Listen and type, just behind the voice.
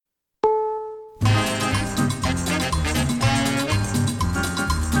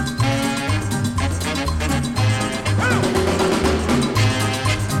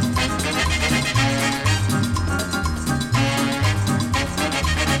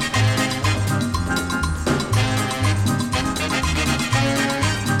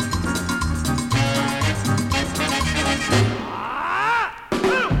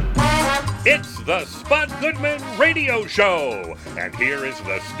the Spud Goodman Radio Show. And here is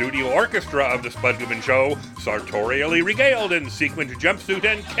the studio orchestra of the Spud Goodman Show, sartorially regaled in sequined jumpsuit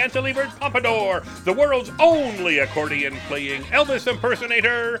and cantilevered pompadour, the world's only accordion-playing Elvis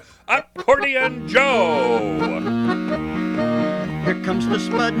impersonator, Accordion Joe. Here comes the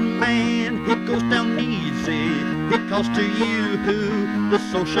Spud Man, he goes down easy. He calls to you, the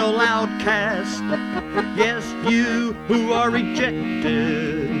social outcast. Yes, you who are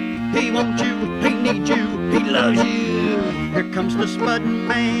rejected. He wants you, he needs you, he loves you. Here comes the Spud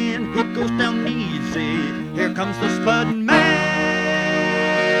Man, he goes down easy. Here comes the Spud Man.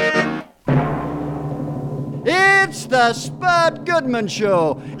 It's the Spud Goodman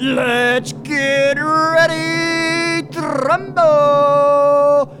Show. Let's get ready to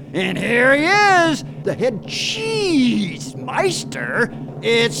rumble. And here he is, the head cheese meister.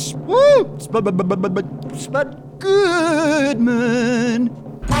 It's Spud Goodman.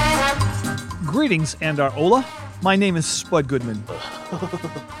 Greetings, Andar Ola. My name is Spud Goodman.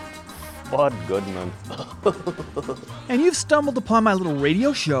 Spud Goodman. And you've stumbled upon my little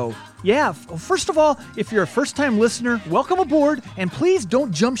radio show. Yeah, first of all, if you're a first-time listener, welcome aboard, and please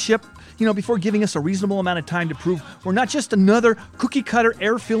don't jump ship, before giving us a reasonable amount of time to prove we're not just another cookie-cutter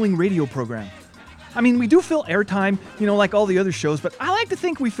air-filling radio program. I mean, we do fill airtime, like all the other shows, but I like to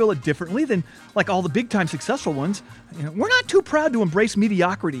think we fill it differently than like all the big-time successful ones. We're not too proud to embrace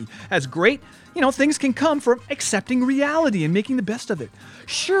mediocrity as great, things can come from accepting reality and making the best of it.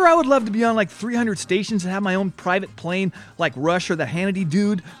 Sure, I would love to be on like 300 stations and have my own private plane like Rush or the Hannity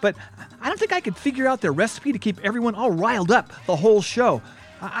dude, but I don't think I could figure out their recipe to keep everyone all riled up the whole show.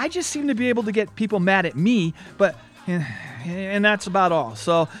 I just seem to be able to get people mad at me, but... and that's about all.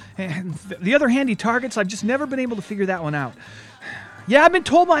 So, the other handy targets, I've just never been able to figure that one out. Yeah, I've been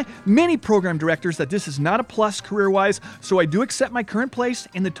told by many program directors that this is not a plus career-wise, so I do accept my current place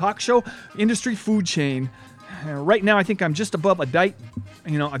in the talk show industry food chain. Right now, I think I'm just above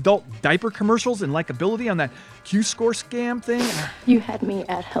adult diaper commercials and likability on that Q-score scam thing. You had me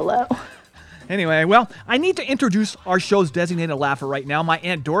at hello. Anyway, well, I need to introduce our show's designated laugher right now, my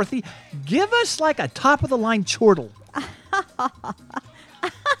Aunt Dorothy. Give us like a top-of-the-line chortle.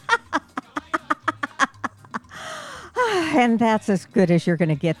 And that's as good as you're going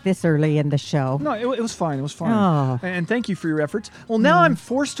to get this early in the show. No, it was fine. It was fine. Oh. And thank you for your efforts. Well, now I'm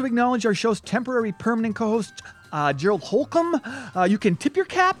forced to acknowledge our show's temporary permanent co-host, Gerald Holcomb. You can tip your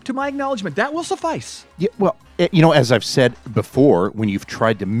cap to my acknowledgement. That will suffice. Yeah, well, as I've said before, when you've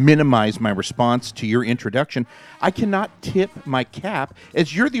tried to minimize my response to your introduction, I cannot tip my cap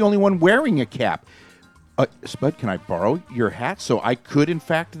as you're the only one wearing a cap. Spud, can I borrow your hat so I could, in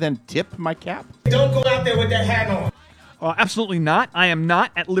fact, then tip my cap? Don't go out there with that hat on. Absolutely not. I am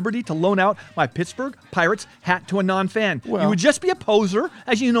not at liberty to loan out my Pittsburgh Pirates hat to a non-fan. Well, you would just be a poser,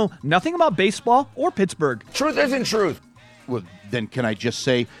 as you know nothing about baseball or Pittsburgh. Truth isn't truth. Well, then can I just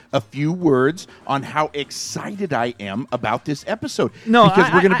say a few words on how excited I am about this episode? No,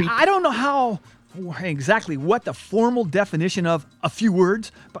 because we're going to be... I don't know how... exactly what the formal definition of a few words,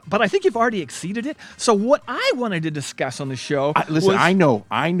 but I think you've already exceeded it. So what I wanted to discuss on the show listen, I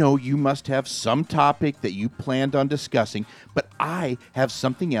know you must have some topic that you planned on discussing, but I have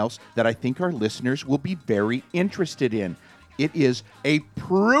something else that I think our listeners will be very interested in. It is a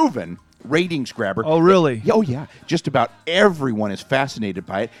proven ratings grabber. Oh, really? Oh, yeah. Just about everyone is fascinated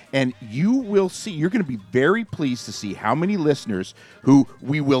by it, and you will see, you're going to be very pleased to see how many listeners who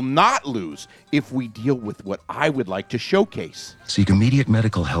we will not lose if we deal with what I would like to showcase. Seek immediate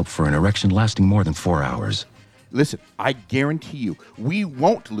medical help for an erection lasting more than 4 hours. Listen, I guarantee you, we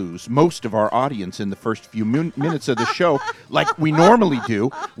won't lose most of our audience in the first few minutes of the show like we normally do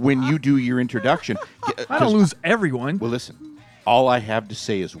when you do your introduction. I don't lose everyone. Well, listen. All I have to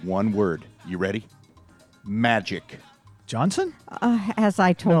say is one word. You ready? Magic. Johnson? As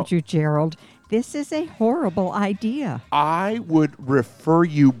I told you, Gerald, this is a horrible idea. I would refer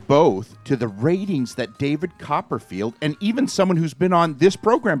you both to the ratings that David Copperfield and even someone who's been on this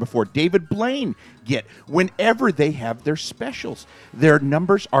program before, David Blaine, get whenever they have their specials. Their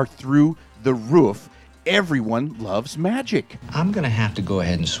numbers are through the roof. Everyone loves magic. I'm going to have to go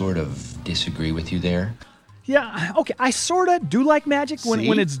ahead and sort of disagree with you there. Yeah, okay, I sort of do like magic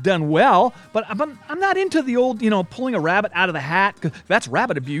when it's done well, but I'm not into the old, pulling a rabbit out of the hat, 'cause that's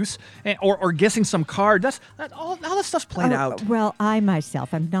rabbit abuse, or guessing some card. All that stuff's played out. Well, I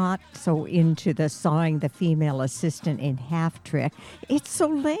myself am not so into the sawing the female assistant in half trick. It's so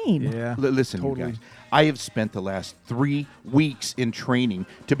lame. Yeah, listen, totally. you guys. I have spent the last 3 weeks in training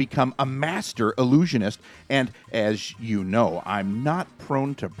to become a master illusionist, and as you know, I'm not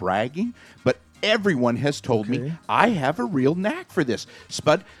prone to bragging, but everyone has told me I have a real knack for this.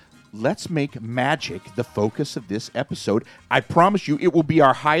 Spud, let's make magic the focus of this episode. I promise you it will be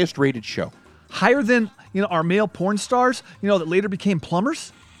our highest rated show. Higher than, our male porn stars, that later became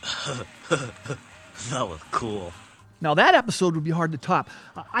plumbers? That was cool. Now that episode would be hard to top.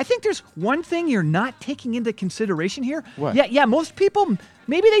 I think there's one thing you're not taking into consideration here. What? Yeah, most people,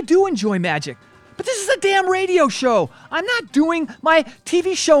 maybe they do enjoy magic. But this is a damn radio show. I'm not doing my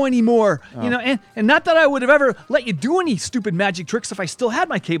TV show anymore. And not that I would have ever let you do any stupid magic tricks if I still had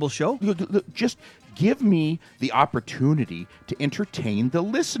my cable show. Look, just give me the opportunity to entertain the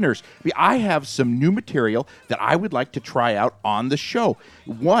listeners. I have some new material that I would like to try out on the show.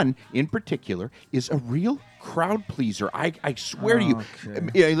 One in particular is a real crowd pleaser. I swear to you.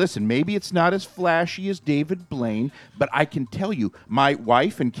 Okay. Listen, maybe it's not as flashy as David Blaine, but I can tell you my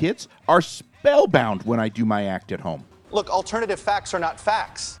wife and kids are spellbound when I do my act at home. Look, alternative facts are not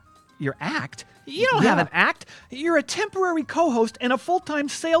facts. Your act? You don't have an act. You're a temporary co-host and a full-time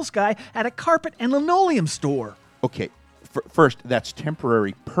sales guy at a carpet and linoleum store. Okay, first, that's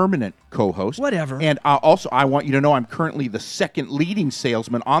temporary permanent co-host. Whatever. And also, I want you to know I'm currently the second leading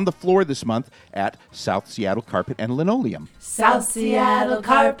salesman on the floor this month at South Seattle Carpet and Linoleum. South Seattle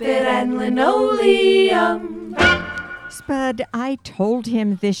Carpet and Linoleum. Spud, I told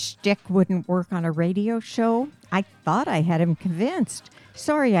him this shtick wouldn't work on a radio show. I thought I had him convinced.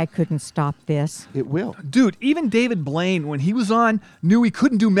 Sorry I couldn't stop this. It will. Dude, even David Blaine, when he was on, knew he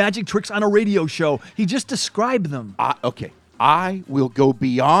couldn't do magic tricks on a radio show. He just described them. Okay. I will go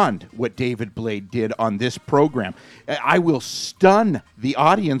beyond what David Blaine did on this program. I will stun the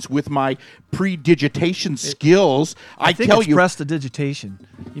audience with my predigitation skills. I think it's prestidigitation.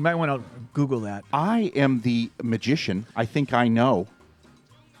 You might want to Google that. I am the magician. I think I know.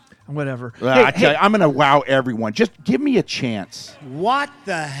 Whatever. I tell you, I'm going to wow everyone. Just give me a chance. What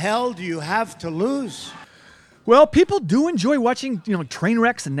the hell do you have to lose? Well, people do enjoy watching, train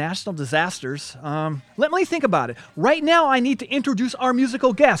wrecks and national disasters. Let me think about it. Right now, I need to introduce our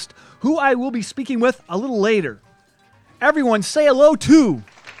musical guest, who I will be speaking with a little later. Everyone say hello to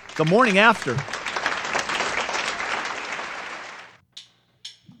The Morning After.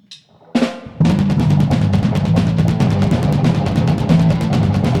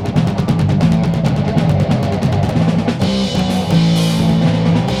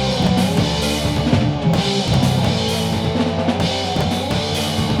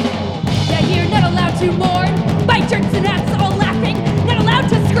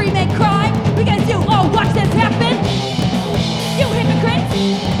 Because you all watch this happen. You hypocrites,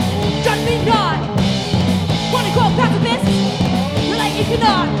 judge me not.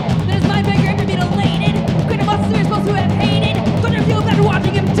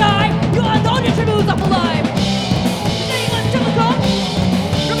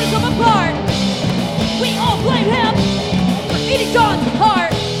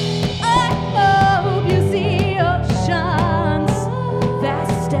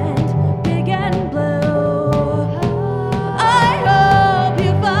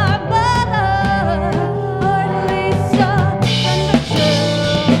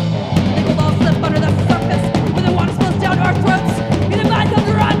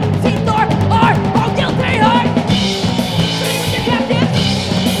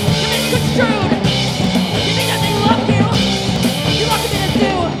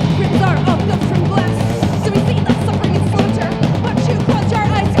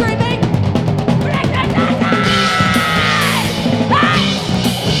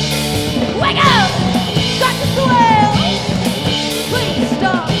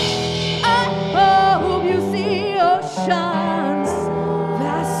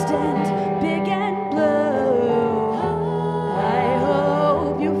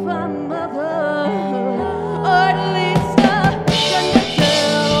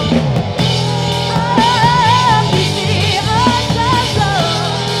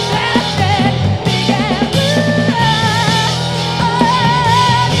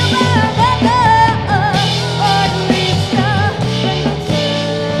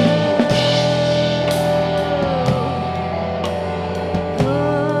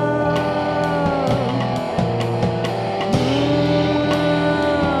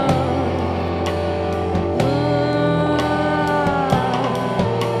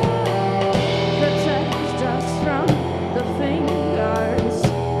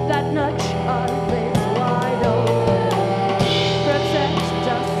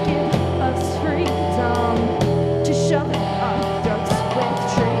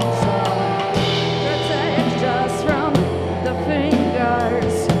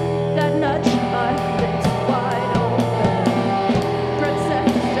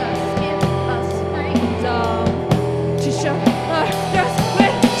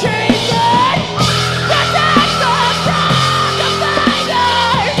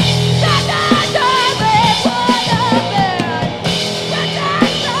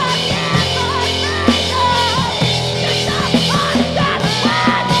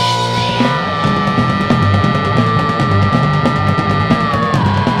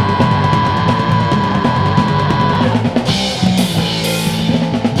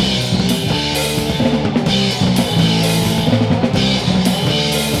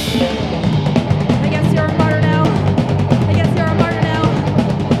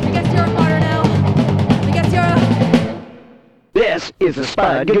 is the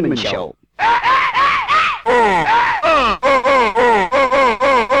Spud Goodman Show.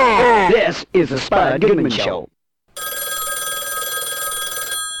 This is the Spud Goodman Show.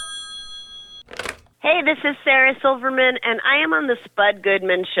 Hey, this is Sarah Silverman, and I am on the Spud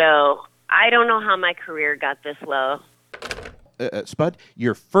Goodman Show. I don't know how my career got this low. Spud,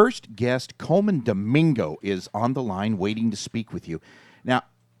 your first guest, Coleman Domingo, is on the line waiting to speak with you. Now,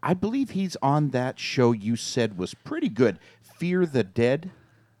 I believe he's on that show you said was pretty good, Fear the Dead?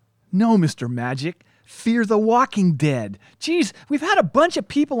 No, Mr. Magic. Fear the Walking Dead. Geez, we've had a bunch of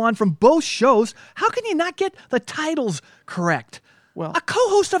people on from both shows. How can you not get the titles correct? Well, a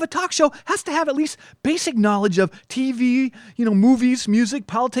co-host of a talk show has to have at least basic knowledge of TV, movies, music,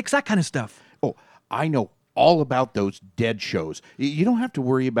 politics, that kind of stuff. Oh, I know all about those dead shows. You don't have to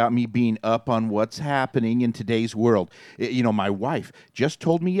worry about me being up on what's happening in today's world. My wife just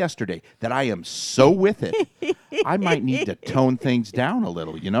told me yesterday that I am so with it, I might need to tone things down a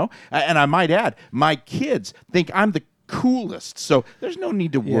little, And I might add, my kids think I'm the coolest, so there's no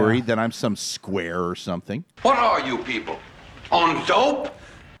need to worry that I'm some square or something. What are you people? On dope?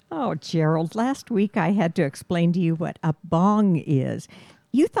 Oh, Gerald, last week I had to explain to you what a bong is.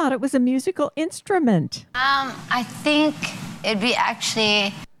 You thought it was a musical instrument. I think it'd be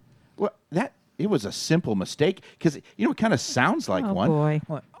actually... Well, it was a simple mistake, because, it kind of sounds like one. Oh, boy.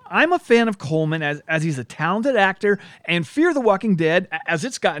 Well, I'm a fan of Coleman as he's a talented actor, and Fear the Walking Dead, as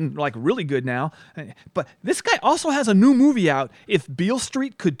it's gotten, really good now. But this guy also has a new movie out, If Beale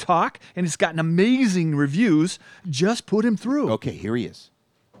Street Could Talk, and it's gotten amazing reviews. Just put him through. Okay, here he is.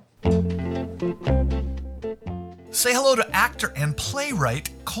 Say hello to actor and playwright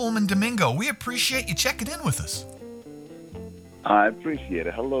Coleman Domingo. We appreciate you checking in with us. I appreciate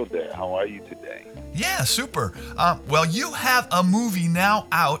it. Hello there. How are you today? Yeah, super. Well, you have a movie now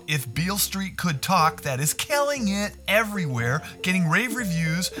out, If Beale Street Could Talk, that is killing it everywhere, getting rave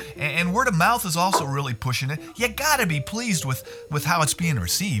reviews, and word of mouth is also really pushing it. You gotta be pleased with how it's being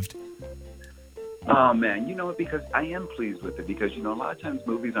received. Oh, man, because I am pleased with it because, a lot of times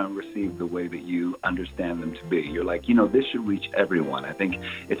movies aren't received the way that you understand them to be. You're like, this should reach everyone. I think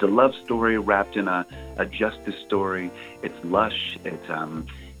it's a love story wrapped in a justice story. It's lush. It's a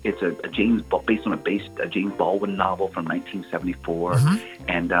based on a James Baldwin novel from 1974. Mm-hmm.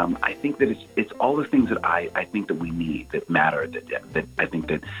 And I think that it's all the things that I think that we need, that matter, that I think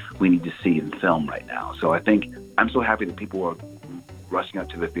that we need to see in film right now. So I think I'm so happy that people are rushing out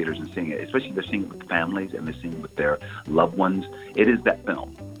to the theaters and seeing it, especially they're seeing it with families and they're seeing it with their loved ones. It is that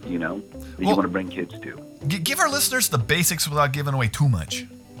film, that you want to bring kids to. Give our listeners the basics without giving away too much.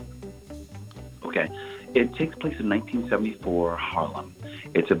 Okay. It takes place in 1974 Harlem.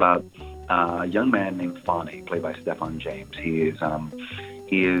 It's about a young man named Fonny, played by Stephan James. He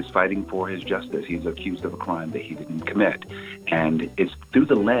is fighting for his justice. He's accused of a crime that he didn't commit. And it's through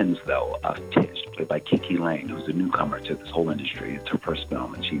the lens, though, of Tish, played by Kiki Lane, who's a newcomer to this whole industry. It's her first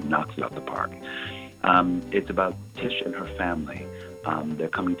film, and she knocks it out the park. It's about Tish and her family. They're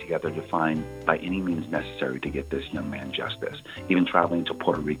coming together to find, by any means necessary, to get this young man justice. Even traveling to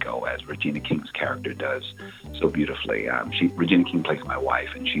Puerto Rico, as Regina King's character does so beautifully. Regina King plays my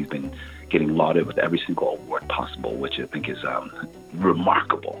wife, and she's been getting lauded with every single award possible, which I think is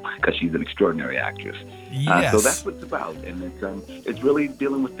remarkable because she's an extraordinary actress. Yes. So that's what it's about, and it's really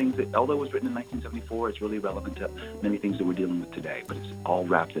dealing with things that, although it was written in 1974, it's really relevant to many things that we're dealing with today, but it's all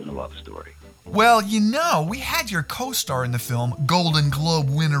wrapped in a love story. Well, we had your co-star in the film, Golden Globe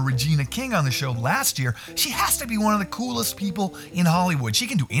winner Regina King, on the show last year. She has to be one of the coolest people in Hollywood. She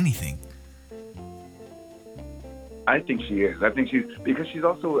can do anything. I think she is. Because she's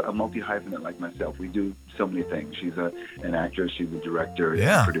also a multi-hyphenate like myself. We do so many things. She's an actress, she's a director,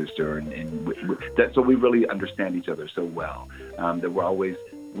 a producer, and so we really understand each other so well that we're always...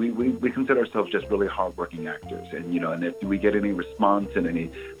 We consider ourselves just really hardworking actors, and and if we get any response and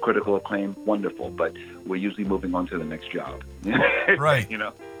any critical acclaim, wonderful. But we're usually moving on to the next job. Right.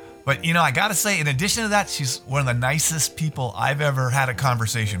 But I gotta say, in addition to that, she's one of the nicest people I've ever had a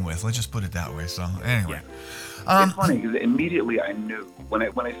conversation with. Let's just put it that way. So anyway, it's funny because immediately I knew when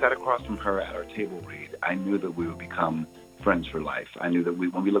I sat across from her at our table read, I knew that we would become friends for life. I knew that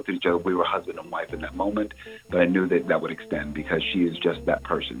when we looked at each other, we were husband and wife in that moment, but I knew that would extend because she is just that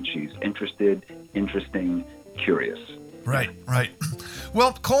person. She's interested, interesting, curious. Right.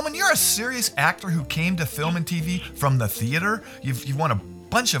 Well, Coleman, you're a serious actor who came to film and TV from the theater. You've won a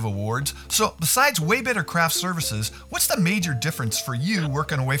bunch of awards. So besides way better craft services, what's the major difference for you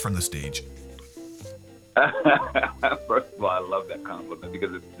working away from the stage? First of all, I love that compliment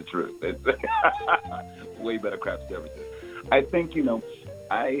because it's the truth. It's way better craft services. I think,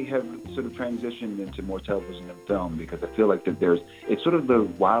 I have sort of transitioned into more television and film because I feel like that it's sort of the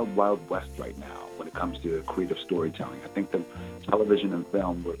wild, wild west right now when it comes to creative storytelling. I think that television and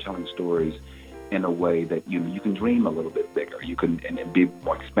film, we're telling stories in a way that you can dream a little bit bigger. You can and be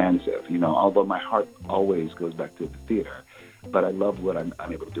more expansive. Although my heart always goes back to the theater, but I love what I'm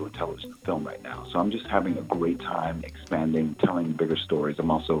able to do in television and film right now. So I'm just having a great time expanding, telling bigger stories. I'm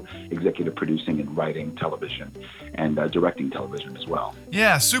also executive producing and writing television and directing television as well.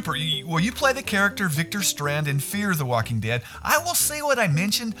 Yeah, super. You play the character Victor Strand in Fear the Walking Dead. I will say what I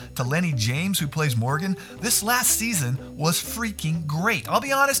mentioned to Lenny James, who plays Morgan. This last season was freaking great. I'll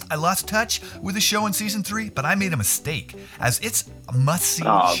be honest, I lost touch with the show in season 3, but I made a mistake, as it's a must-see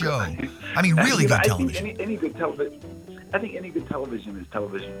show. Good. I mean, really good television. I think any good television. I think any good television is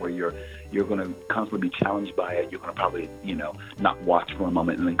television where you're going to constantly be challenged by it. You're going to probably, not watch for a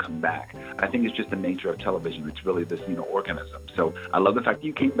moment and then come back. I think it's just the nature of television. It's really this, organism. So I love the fact that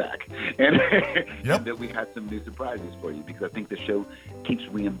you came back and, and that we had some new surprises for you, because I think the show keeps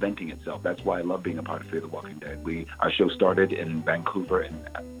reinventing itself. That's why I love being a part of Fear the Walking Dead. Our show started in Vancouver and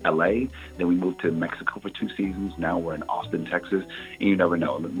LA. Then we moved to Mexico for 2 seasons. Now we're in Austin, Texas. And you never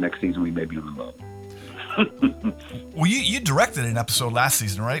know. Next season we may be on the road. Well, you directed an episode last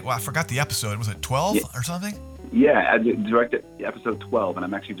season, right? Well, I forgot the episode. Was it 12 or something? Yeah, I directed episode 12, and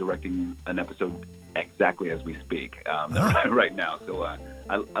I'm actually directing an episode exactly as we speak right now. So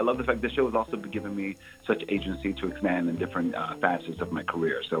I love the fact this show has also given me such agency to expand in different facets of my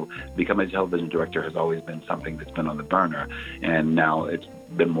career. So becoming a television director has always been something that's been on the burner, and now it's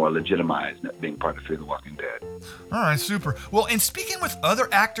been more legitimized being part of Fear the Walking Dead. All right, super. Well, in speaking with other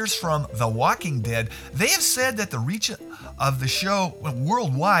actors from The Walking Dead, they have said that the reach of the show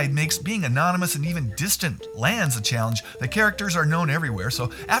worldwide makes being anonymous in even distant lands a challenge. The characters are known everywhere.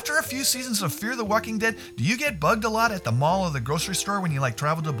 So after a few seasons of Fear the Walking Dead, do you get bugged a lot at the mall or the grocery store when you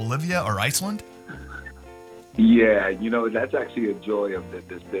travel to Bolivia or Iceland? Yeah, that's actually a joy of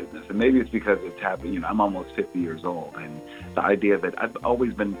this business. And maybe it's because it's happened, I'm almost 50 years old. And the idea that I've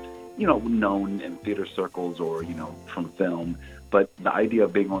always been, known in theater circles or, from film. But the idea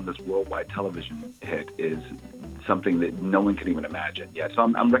of being on this worldwide television hit is something that no one can even imagine. Yeah, so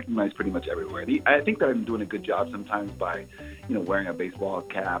I'm recognized pretty much everywhere. I think that I'm doing a good job sometimes by, wearing a baseball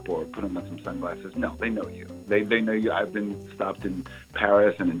cap or putting on some sunglasses. No, they know you. They know you. I've been stopped in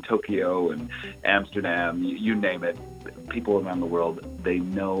Paris and in Tokyo and Amsterdam, you name it. People around the world, they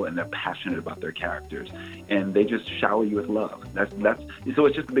know and they're passionate about their characters, and they just shower you with love. That's so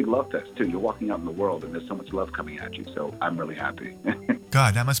it's just a big love fest too. You're walking out in the world, and there's so much love coming at you. So I'm really happy.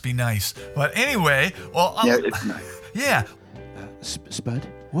 God, that must be nice. But anyway, well, yeah, it's nice. Yeah. Spud?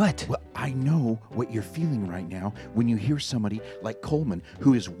 What? Well, I know what you're feeling right now when you hear somebody like Coleman,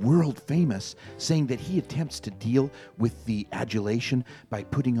 who is world famous, saying that he attempts to deal with the adulation by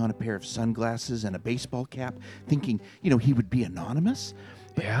putting on a pair of sunglasses and a baseball cap, thinking, he would be anonymous.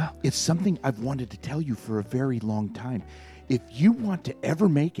 But yeah. It's something I've wanted to tell you for a very long time. If you want to ever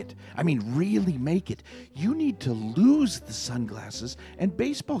make it, really make it, you need to lose the sunglasses and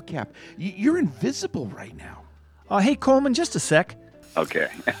baseball cap. You're invisible right now. Hey, Coleman, just a sec. Okay.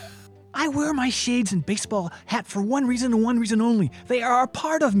 I wear my shades and baseball hat for one reason and one reason only. They are a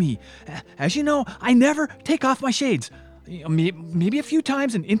part of me. As you know, I never take off my shades. Maybe a few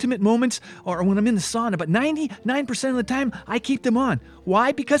times in intimate moments or when I'm in the sauna, but 99% of the time I keep them on.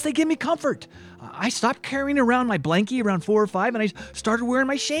 Why? Because they give me comfort. I stopped carrying around my blankie around 4 or 5, and I started wearing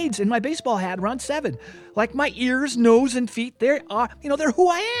my shades and my baseball hat around 7. Like my ears, nose, and feet, they're who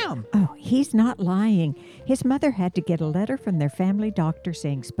I am. Oh, he's not lying. His mother had to get a letter from their family doctor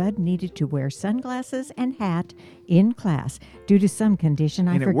saying Spud needed to wear sunglasses and hat in class due to some condition.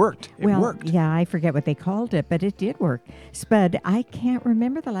 And it worked. It worked. Yeah, I forget what they called it, but it did work. Spud, I can't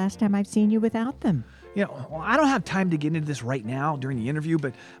remember the last time I've seen you without them. I don't have time to get into this right now during the interview,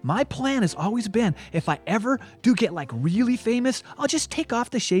 but my plan has always been, if I ever do get really famous, I'll just take off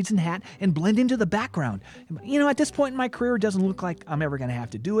the shades and hat and blend into the background. At this point in my career, it doesn't look like I'm ever going to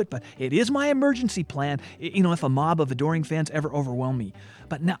have to do it, but it is my emergency plan, if a mob of adoring fans ever overwhelm me.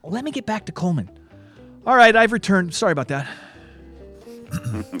 But now, let me get back to Coleman. All right, I've returned. Sorry about that.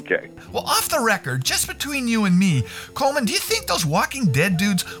 Okay. Well, off the record, just between you and me, Coleman, do you think those Walking Dead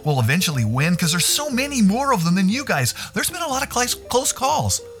dudes will eventually win? Because there's so many more of them than you guys. There's been a lot of close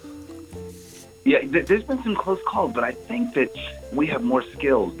calls. Yeah, there's been some close calls, but I think that we have more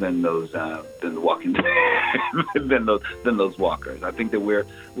skills than those than the Walking Dead, than those walkers. I think that we're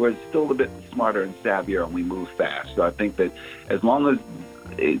still a bit smarter and savvier, and we move fast. So I think that as long as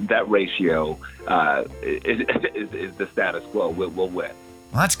that ratio is the status quo, we'll win.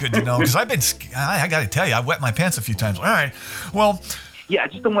 Well, that's good to know, because I got to tell you, I've wet my pants a few times. All right, well, Yeah, I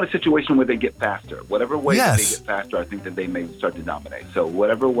just don't want a situation where they get faster. Whatever way that they Yes. get faster, I think that they may start to dominate. So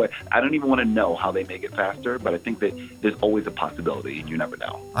whatever way, I don't even want to know how they make it faster, but I think that there's always a possibility, and you never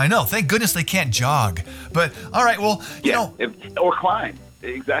know. I know. Thank goodness they can't jog. But, all right, well, you know. Or climb.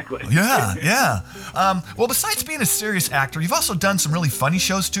 Exactly. Yeah. Well, besides being a serious actor, you've also done some really funny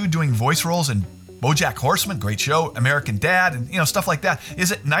shows, too, doing voice roles in BoJack Horseman, great show, American Dad, and, stuff like that.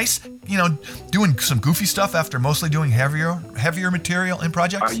 Is it nice, doing some goofy stuff after mostly doing heavier material in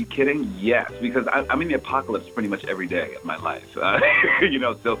projects? Are you kidding? Yes, because I'm in the apocalypse pretty much every day of my life. So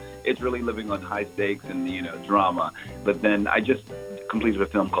it's really living on high stakes and, drama. But then I just completed a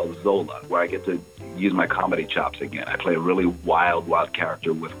film called Zola, where I get to use my comedy chops again. I play a really wild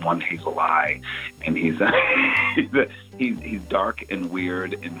character with one hazel eye, and he's he's dark and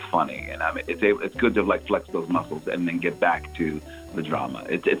weird and funny, and it's good to flex those muscles and then get back to the drama.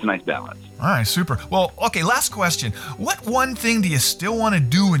 It's a nice balance. All right, super. Well, okay, last question. What one thing do you still want to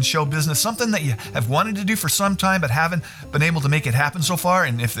do in show business? Something that you have wanted to do for some time but haven't been able to make it happen so far?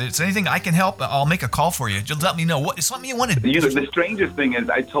 And if it's anything I can help, I'll make a call for you. Just let me know. What is something you want to do? The strangest thing is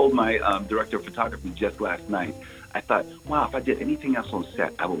I told my director of photography just last night, I thought, wow, if I did anything else on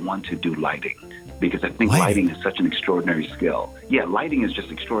set, I would want to do lighting, because I think lighting is such an extraordinary skill. Yeah, lighting is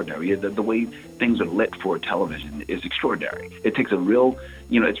just extraordinary. The way things are lit for television is extraordinary. It takes a real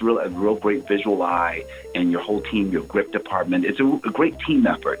great visual eye, and your whole team, your grip department. It's a great team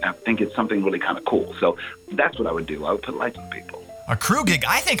effort. And I think it's something really kind of cool. So that's what I would do. I would put lights on people. A crew gig.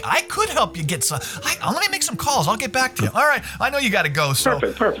 I think I could help you get some. Let me make some calls. I'll get back to you. All right. I know you got to go. So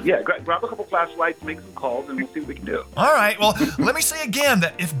Perfect. Yeah, grab a couple flashlights, make some calls, and we'll see what we can do. All right. Well, let me say again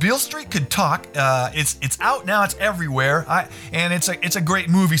that if Beale Street Could Talk, it's out now. It's everywhere. And it's a great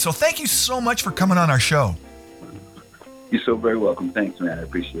movie. So thank you so much for coming on our show. You're so very welcome. Thanks, man. I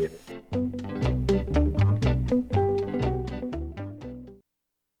appreciate it.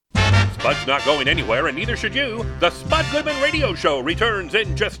 Spud's not going anywhere, and neither should you. The Spud Goodman Radio Show returns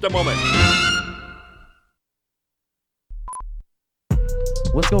in just a moment.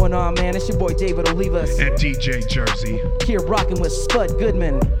 What's going on, man? It's your boy David Olivas. And DJ Jersey. Here rocking with Spud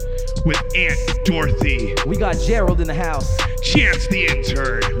Goodman. With Aunt Dorothy. We got Gerald in the house. Chance the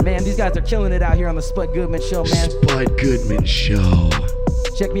intern. Man, these guys are killing it out here on the Spud Goodman Show, man. Spud Goodman Show.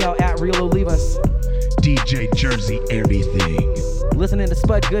 Check me out at Real Olivas. DJ Jersey everything. Listening to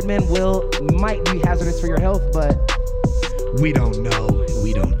Spud Goodman might be hazardous for your health, but we don't know.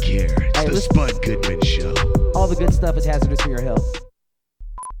 We don't care. It's the Spud Goodman Show. All the good stuff is hazardous for your health.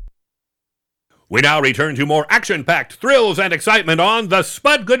 We now return to more action-packed thrills and excitement on the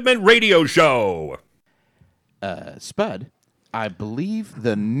Spud Goodman Radio Show. Spud, I believe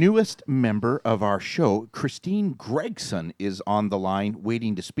the newest member of our show, Christine Gregson, is on the line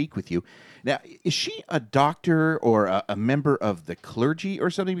waiting to speak with you. Now, is she a doctor or a member of the clergy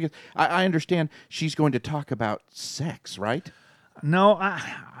or something? Because I understand she's going to talk about sex, right? No,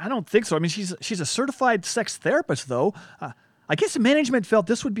 I don't think so. I mean, she's a certified sex therapist, though. I guess management felt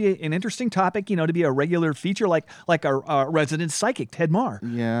this would be an interesting topic, to be a regular feature like our resident psychic, Ted Marr.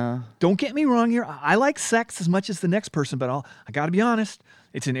 Yeah. Don't get me wrong here. I like sex as much as the next person, but I got to be honest.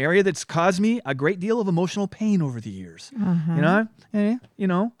 It's an area that's caused me a great deal of emotional pain over the years. Uh-huh.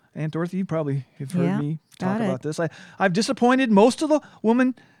 Aunt Dorothy, you probably have heard me talk got it. about this. I've disappointed most of the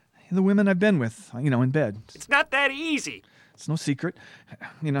women I've been with, in bed. It's not that easy. It's no secret.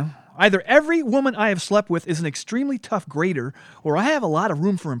 Either every woman I have slept with is an extremely tough grader, or I have a lot of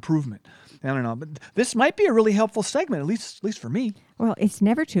room for improvement. I don't know, but this might be a really helpful segment, at least for me. Well, it's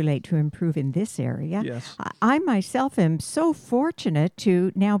never too late to improve in this area. Yes. I myself am so fortunate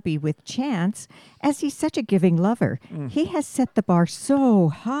to now be with Chance, as he's such a giving lover. He has set the bar so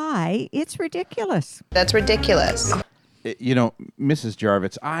high, it's ridiculous. That's ridiculous. Mrs.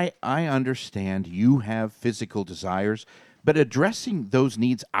 Jarvitz, I understand you have physical desires, but addressing those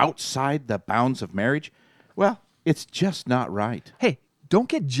needs outside the bounds of marriage, well, it's just not right. Hey, don't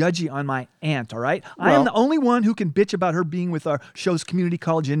get judgy on my aunt, all right? I am the only one who can bitch about her being with our show's community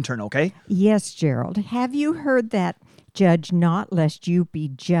college intern, okay? Yes, Gerald. Have you heard that judge not lest you be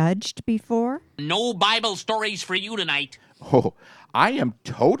judged before? No Bible stories for you tonight. Oh, I am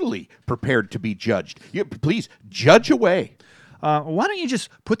totally prepared to be judged. Please, judge away. Why don't you just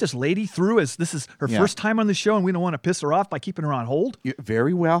put this lady through, as this is her first time on the show and we don't want to piss her off by keeping her on hold?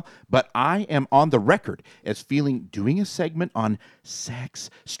 Very well, but I am on the record as feeling doing a segment on sex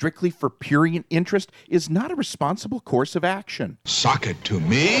strictly for prurient interest is not a responsible course of action. Sock it to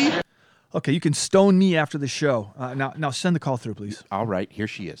me. Okay, you can stone me after the show. Now send the call through, please. All right, here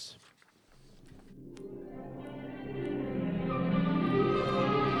she is.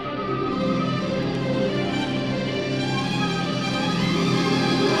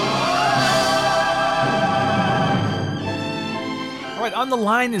 on the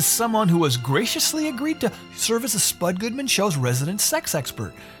line is someone who has graciously agreed to serve as the Spud Goodman Show's resident sex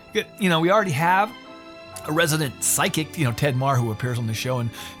expert. We already have a resident psychic, Ted Marr, who appears on the show,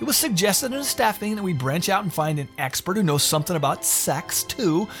 and it was suggested in a staff meeting that we branch out and find an expert who knows something about sex,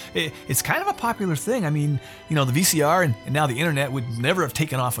 too. It's kind of a popular thing. I mean, the VCR and now the internet would never have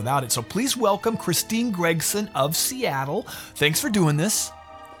taken off without it. So please welcome Christine Gregson of Seattle. Thanks for doing this.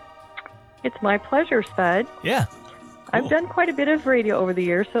 It's my pleasure, Spud. Yeah. Cool. I've done quite a bit of radio over the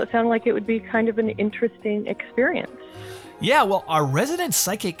years, so it sounded like it would be kind of an interesting experience. Yeah, well, our resident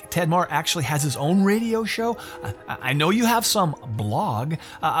psychic, Ted Marr, actually has his own radio show. I know you have some blog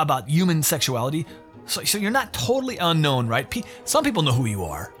about human sexuality, so you're not totally unknown, right? Some people know who you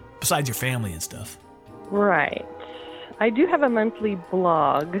are, besides your family and stuff. Right. I do have a monthly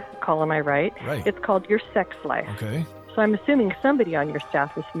blog column I write. Right. It's called Your Sex Life. Okay. So I'm assuming somebody on your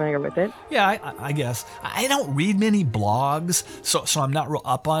staff is familiar with it. Yeah, I guess. I don't read many blogs, so I'm not real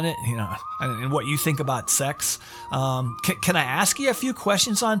up on it, and what you think about sex. Can I ask you a few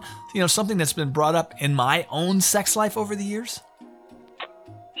questions on, something that's been brought up in my own sex life over the years?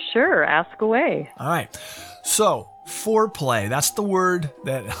 Sure, ask away. All right. So, foreplay, that's the word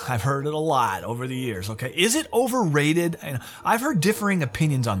that I've heard it a lot over the years, okay? Is it overrated? I've heard differing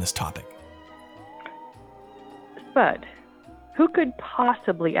opinions on this topic. Spud, who could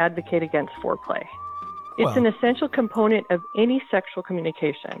possibly advocate against foreplay? It's an essential component of any sexual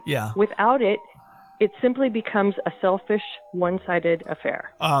communication. Yeah. Without it, it simply becomes a selfish, one-sided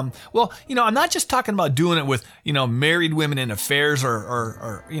affair. I'm not just talking about doing it with, married women in affairs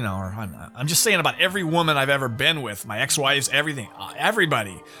or I'm just saying about every woman I've ever been with, my ex-wives, everything,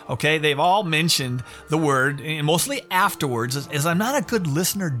 everybody, okay? They've all mentioned the word, and mostly afterwards, as I'm not a good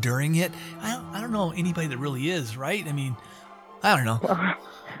listener during it. I don't know anybody that really is, right? I mean, I don't know. Well,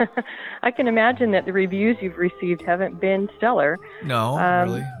 I can imagine that the reviews you've received haven't been stellar. No,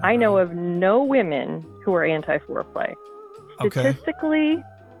 really? I know of no women who are anti-foreplay. Statistically,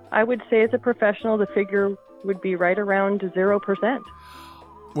 I would say as a professional, the figure would be right around 0%.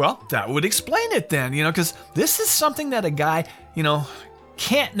 Well, that would explain it then, because this is something that a guy,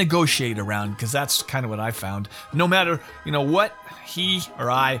 can't negotiate around, because that's kind of what I found. No matter, what he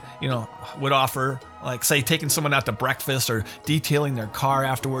or I, would offer, like, say, taking someone out to breakfast or detailing their car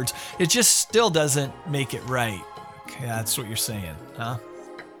afterwards, it just still doesn't make it right. Okay, that's what you're saying, huh?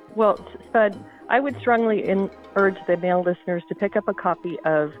 Well, Spud, I would strongly urge the male listeners to pick up a copy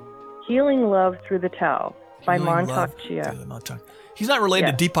of Healing Love Through the Tao by Montauk Chia. He's not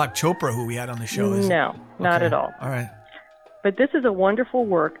related to Deepak Chopra, who we had on the show, is he? No, not at all. All right. But this is a wonderful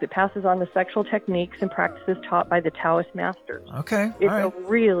work that passes on the sexual techniques and practices taught by the Taoist masters. Okay, It's a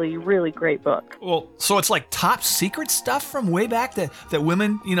really, really great book. Well, so it's like top secret stuff from way back that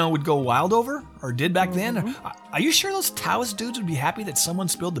women, would go wild over, or did back then? Are you sure those Taoist dudes would be happy that someone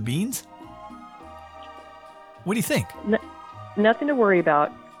spilled the beans? What do you think? Nothing to worry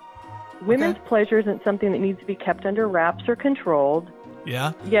about. Women's pleasure isn't something that needs to be kept under wraps or controlled.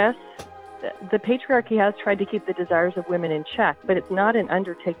 Yeah? Yes, the patriarchy has tried to keep the desires of women in check, but it's not an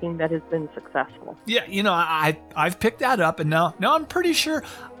undertaking that has been successful. Yeah, I've picked that up, and now I'm pretty sure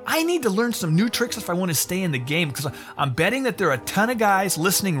I need to learn some new tricks if I want to stay in the game, because I'm betting that there are a ton of guys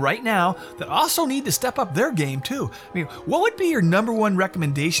listening right now that also need to step up their game, too. I mean, what would be your number one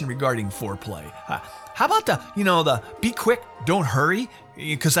recommendation regarding foreplay? How about the be quick, don't hurry?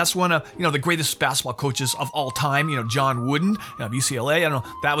 Because that's one of, the greatest basketball coaches of all time, John Wooden of UCLA. I don't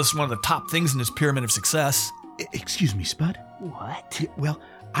know, that was one of the top things in his pyramid of success. Excuse me, Spud? What? Well,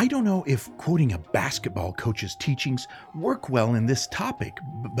 I don't know if quoting a basketball coach's teachings work well in this topic,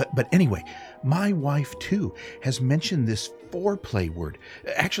 but anyway, my wife, too, has mentioned this foreplay word,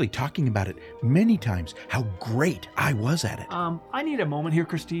 actually talking about it many times, how great I was at it. I need a moment here,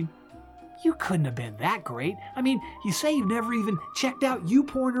 Christine. You couldn't have been that great. I mean, you say you've never even checked out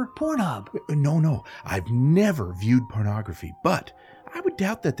YouPorn or Pornhub. No, I've never viewed pornography, but I would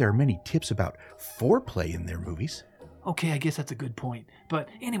doubt that there are many tips about foreplay in their movies. Okay, I guess that's a good point. But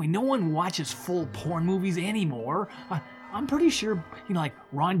anyway, no one watches full porn movies anymore. I'm pretty sure, like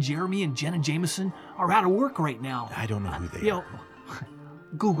Ron Jeremy and Jenna Jameson are out of work right now. I don't know who they are.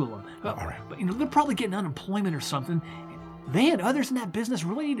 Google them. All right. But they're probably getting unemployment or something. They and others in that business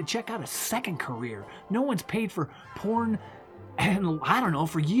really need to check out a second career. No one's paid for porn, and I don't know,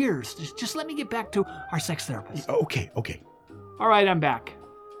 for years. Just let me get back to our sex therapist. Okay. All right, I'm back.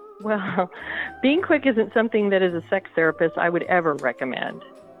 Well, being quick isn't something that as a sex therapist I would ever recommend.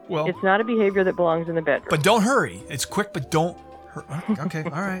 Well, it's not a behavior that belongs in the bedroom. But don't hurry. It's quick, but don't hurry. Okay, all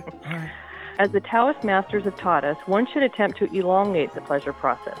right. As the Taoist masters have taught us, one should attempt to elongate the pleasure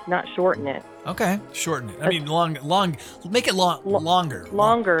process, not shorten it. Okay, shorten it. I mean, make it longer.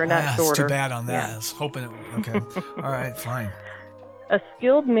 Longer, not That's shorter. too bad on that. Yeah. I was hoping it okay. All right, fine. A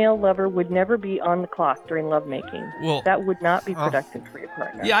skilled male lover would never be on the clock during lovemaking. Well, that would not be productive for your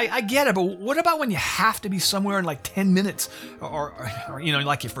partner. Yeah, I get it, but what about when you have to be somewhere in like 10 minutes or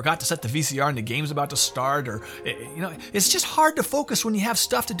like you forgot to set the VCR and the game's about to start or, it's just hard to focus when you have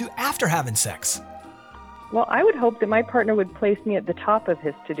stuff to do after having sex. Well, I would hope that my partner would place me at the top of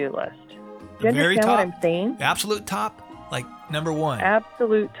his to-do list. Do you Very understand top? what I'm saying? Absolute top? Like number one?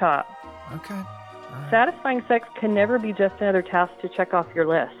 Absolute top. Okay. Satisfying sex can never be just another task to check off your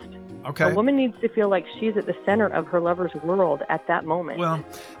list. Okay. A woman needs to feel like she's at the center of her lover's world at that moment. Well,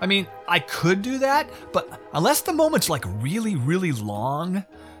 I mean, I could do that, but unless the moment's like really, really long.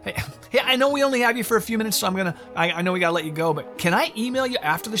 Hey, I know we only have you for a few minutes, so I know we gotta let you go, but can I email you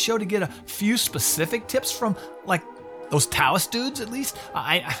after the show to get a few specific tips from like those Taoist dudes at least?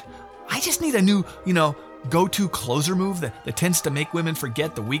 I just need a new, go-to closer move that tends to make women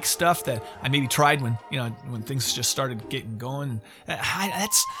forget the weak stuff that I maybe tried when things just started getting going.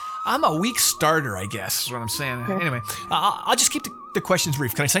 I'm a weak starter, I guess, is what I'm saying. Anyway, I'll just keep the questions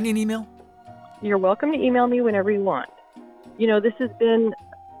brief. Can I send you an email? You're welcome to email me whenever you want. This has been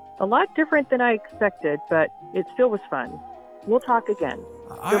a lot different than I expected, but it still was fun. We'll talk again.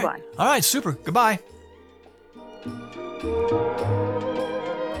 Goodbye. All right, super. Goodbye.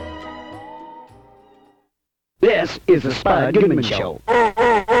 This is the Spud Goodman Show.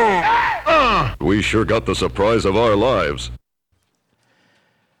 We sure got the surprise of our lives.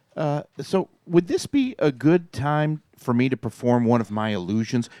 So would this be a good time for me to perform one of my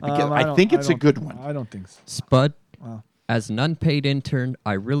illusions? Because I think it's a good one. I don't think so. Spud, Wow. as an unpaid intern,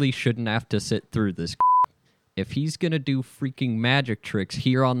 I really shouldn't have to sit through this. If he's going to do freaking magic tricks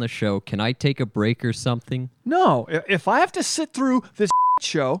here on the show, can I take a break or something? No, if I have to sit through this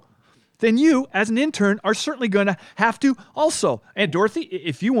show, then you, as an intern, are certainly going to have to also. And Dorothy,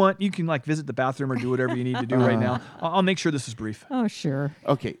 if you want, you can visit the bathroom or do whatever you need to do right now. I'll make sure this is brief. Oh, sure.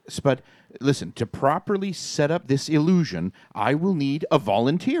 Okay, Spud, listen, to properly set up this illusion, I will need a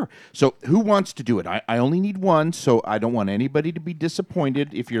volunteer. So who wants to do it? I only need one, so I don't want anybody to be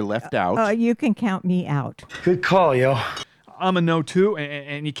disappointed if you're left out. You can count me out. Good call, yo. I'm a no, too,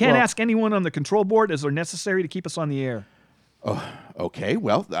 and you can't ask anyone on the control board as they're necessary to keep us on the air. Oh, okay,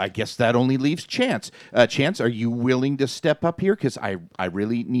 well, I guess that only leaves Chance. Chance, are you willing to step up here? Because I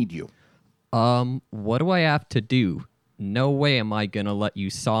really need you. What do I have to do? No way am I going to let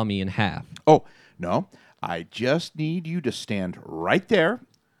you saw me in half. Oh, no, I just need you to stand right there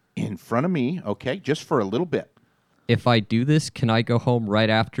in front of me, okay, just for a little bit. If I do this, can I go home right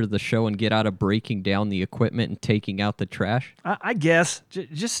after the show and get out of breaking down the equipment and taking out the trash? I guess.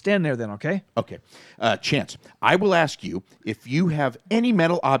 Just stand there then, okay? Okay. Chance, I will ask you if you have any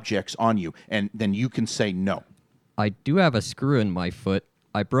metal objects on you, and then you can say no. I do have a screw in my foot.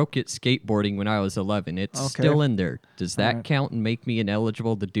 I broke it skateboarding when I was 11. It's still in there. Does that count and make me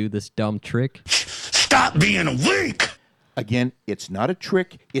ineligible to do this dumb trick? Stop being weak! Again, it's not a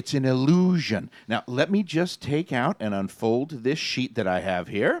trick, it's an illusion. Now, let me just take out and unfold this sheet that I have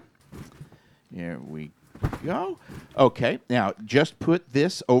here. Here we go. Okay, now just put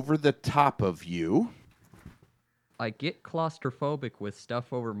this over the top of you. I get claustrophobic with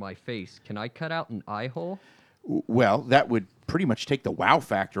stuff over my face. Can I cut out an eye hole? Well, that would pretty much take the wow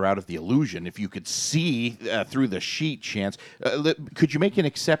factor out of the illusion if you could see through the sheet, Chance. Could you make an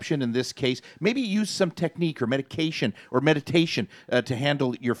exception in this case? Maybe use some technique or medication or meditation to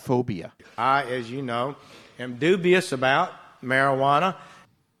handle your phobia. I, as you know, am dubious about marijuana.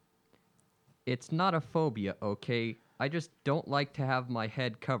 It's not a phobia, okay? I just don't like to have my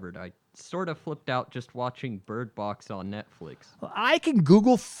head covered. I sort of flipped out just watching Bird Box on Netflix. I can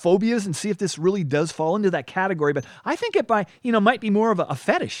Google phobias and see if this really does fall into that category, but I think it might be more of a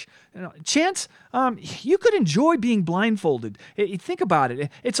fetish. Chance, you could enjoy being blindfolded. Think about it.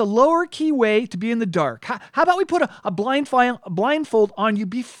 It's a lower key way to be in the dark. How about we put a blindfold on you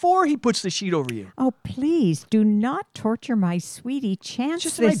before he puts the sheet over you? Oh, please do not torture my sweetie Chance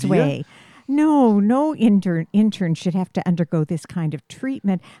Just an this idea. way. No intern should have to undergo this kind of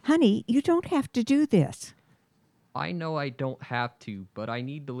treatment. Honey, you don't have to do this. I know I don't have to, but I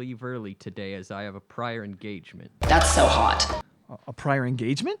need to leave early today as I have a prior engagement. That's so hot. A prior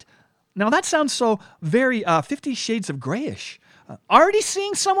engagement? Now that sounds so very 50 Shades of Grayish. Already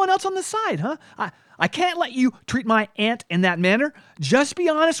seeing someone else on the side, huh? I can't let you treat my aunt in that manner. Just be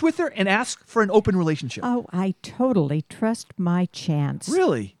honest with her and ask for an open relationship. Oh, I totally trust my Chance.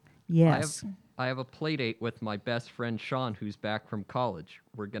 Really? Yes. I have a play date with my best friend Sean, who's back from college.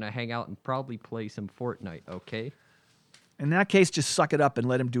 We're gonna hang out and probably play some Fortnite, okay? In that case, just suck it up and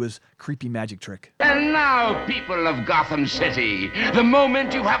let him do his creepy magic trick. And now, people of Gotham City, the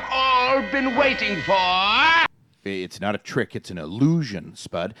moment you have all been waiting for. It's not a trick, it's an illusion,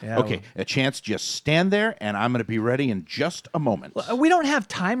 Spud. Yeah, Okay, a chance, just stand there, and I'm going to be ready in just a moment. We don't have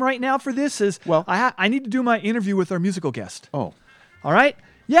time right now for this. I need to do my interview with our musical guest. Oh. All right?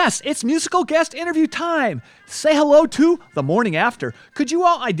 Yes, it's musical guest interview time. Say hello to the morning after. Could you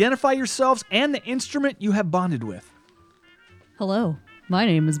all identify yourselves and the instrument you have bonded with? Hello, my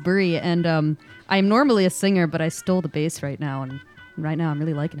name is Brie, and I'm normally a singer, but I stole the bass right now, and right now I'm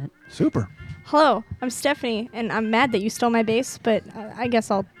really liking it. Super. Hello, I'm Stephanie, and I'm mad that you stole my bass, but I guess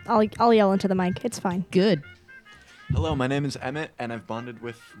I'll yell into the mic. It's fine. Good. Hello, my name is Emmett, and I've bonded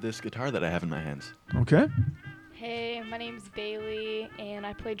with this guitar that I have in my hands. Okay. Hey, my name's Bailey, and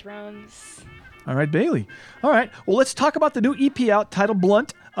I play drums. All right, Bailey. All right. Well, let's talk about the new EP out titled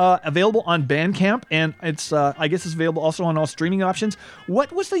Blunt, available on Bandcamp, and it's I guess it's available also on all streaming options.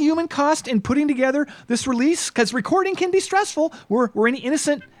 What was the human cost in putting together this release? Because recording can be stressful. Were any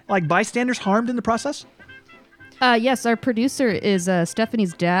innocent bystanders harmed in the process? Yes, our producer is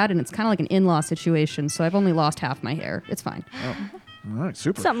Stephanie's dad, and it's kind of like an in-law situation, so I've only lost half my hair. It's fine. Oh. All right,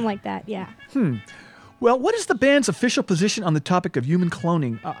 super. Something like that, yeah. Well, what is the band's official position on the topic of human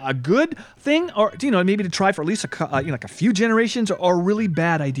cloning? A good thing, or maybe to try for at least a few generations, or a really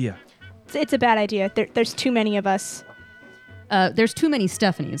bad idea? It's a bad idea. There's too many of us. There's too many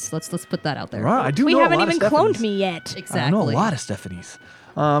Stephanies. Let's put that out there. Right, I do we know haven't a lot even of cloned Stephanies. me yet. Exactly. I know a lot of Stephanies.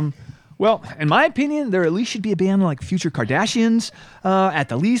 Well, in my opinion, there at least should be a band like Future Kardashians, at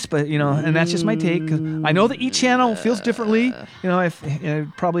the least. But and that's just my take. 'Cause I know that each channel feels differently. If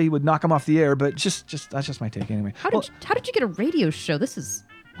probably would knock them off the air, but just that's just my take anyway. How did you get a radio show? This is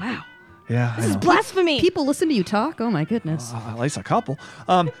wow. Yeah, this is blasphemy. People listen to you talk. Oh my goodness. At least a couple.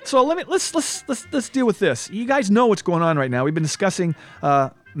 So let's deal with this. You guys know what's going on right now. We've been discussing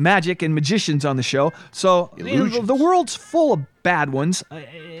magic and magicians on the show. So the world's full of bad ones.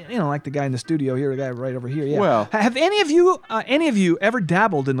 Like the guy in the studio here, the guy right over here. Yeah. Well, have any of you ever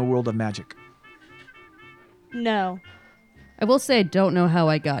dabbled in the world of magic? No. I will say I don't know how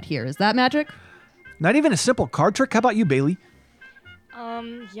I got here. Is that magic? Not even a simple card trick? How about you, Bailey?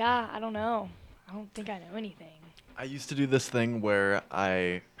 Yeah, I don't know. I don't think I know anything. I used to do this thing where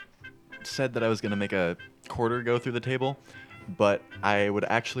I said that I was going to make a quarter go through the table, but I would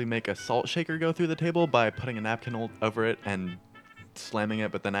actually make a salt shaker go through the table by putting a napkin over it and slamming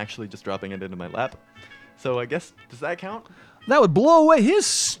it, but then actually just dropping it into my lap. So I guess, does that count? That would blow away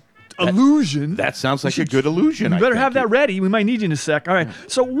his illusion. That sounds like a good illusion. You better have that ready. We might need you in a sec. All right.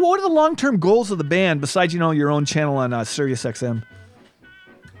 So what are the long-term goals of the band besides, your own channel on SiriusXM?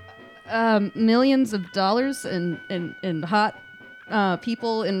 Millions of dollars and hot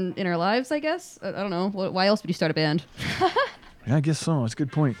people in our lives, I guess. I don't know. Why else would you start a band? Yeah, I guess so. That's a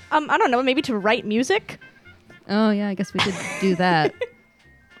good point. I don't know. Maybe to write music? Oh, yeah. I guess we could do that.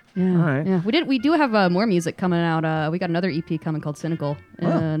 Yeah. All right. Yeah. We do have more music coming out. We got another EP coming called Cynical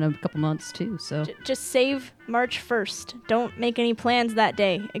in a couple months, too. So just save March 1st. Don't make any plans that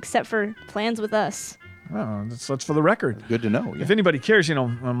day, except for plans with us. Oh, that's for the record. Good to know. Yeah. If anybody cares,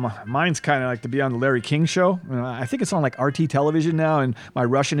 mine's kind of like to be on the Larry King show. I think it's on like RT television now, and my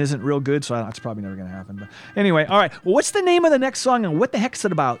Russian isn't real good, so that's probably never going to happen. But anyway, all right. Well, what's the name of the next song, and what the heck's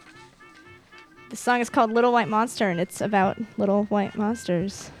it about? The song is called Little White Monster, and it's about little white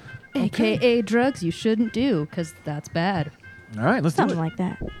monsters. Okay. AKA drugs you shouldn't do, because that's bad. All right, let's do it. Something like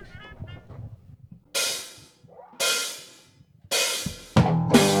that.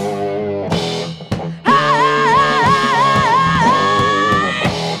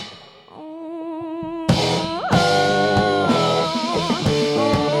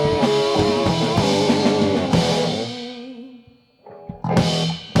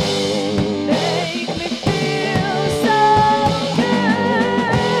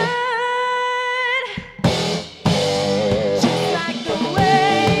 Just like the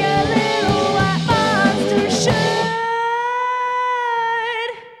way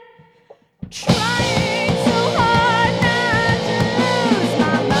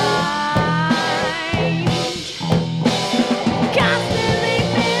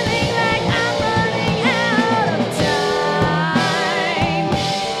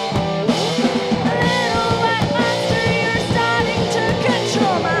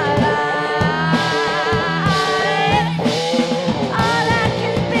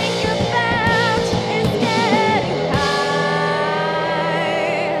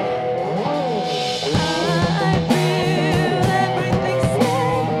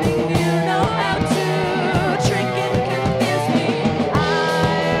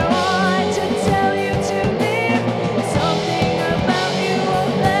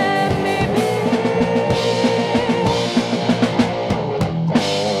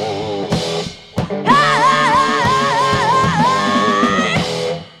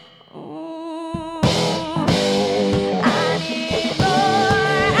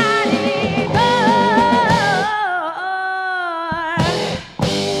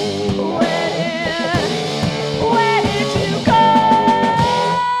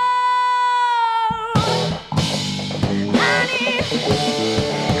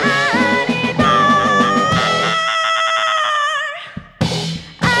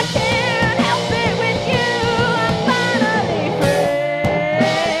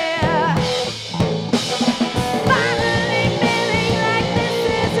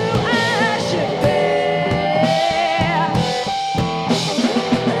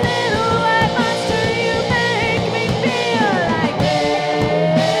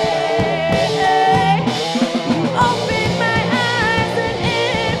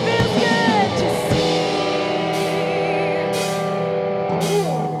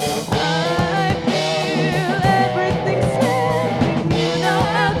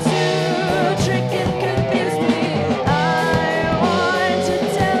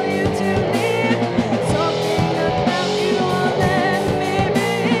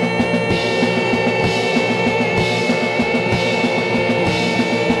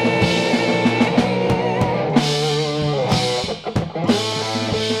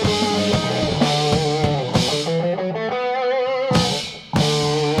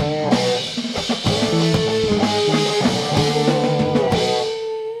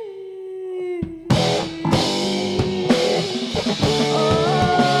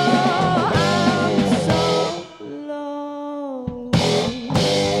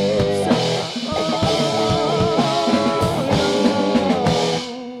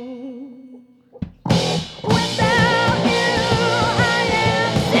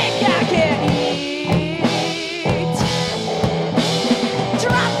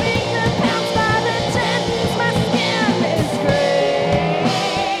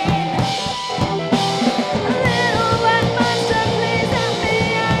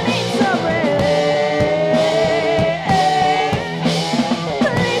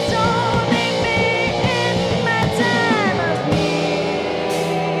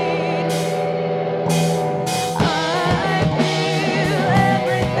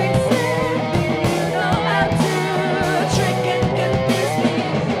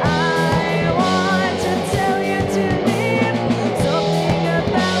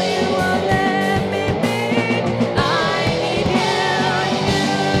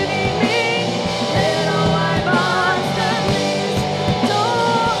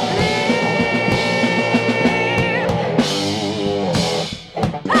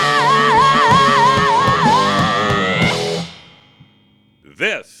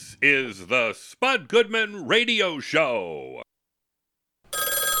This is the Spud Goodman Radio Show.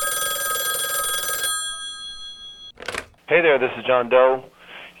 Hey there, this is John Doe.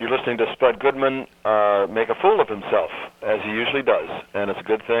 You're listening to Spud Goodman make a fool of himself, as he usually does. And it's a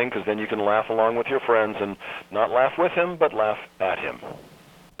good thing, because then you can laugh along with your friends and not laugh with him, but laugh at him.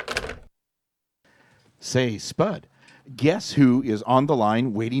 Say, Spud, guess who is on the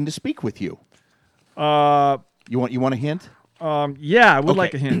line waiting to speak with you? You want a hint? Yeah, I would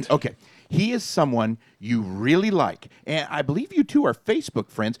like a hint. Okay. He is someone you really like. And I believe you two are Facebook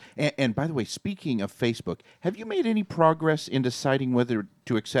friends. And by the way, speaking of Facebook, have you made any progress in deciding whether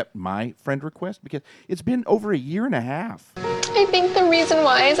to accept my friend request? Because it's been over a year and a half. I think the reason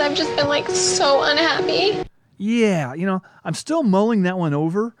why is I've just been so unhappy. Yeah, I'm still mulling that one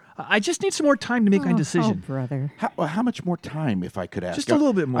over. I just need some more time to make my decision. Oh, brother. How much more time, if I could ask? Just a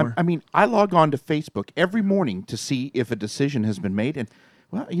little bit more. I mean, I log on to Facebook every morning to see if a decision has been made, and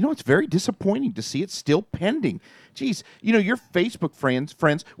well, it's very disappointing to see it still pending. Geez, you're Facebook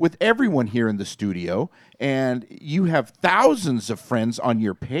friends with everyone here in the studio, and you have thousands of friends on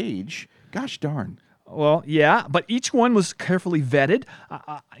your page. Gosh darn. Well, yeah, but each one was carefully vetted.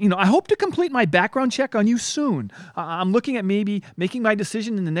 I hope to complete my background check on you soon. I'm looking at maybe making my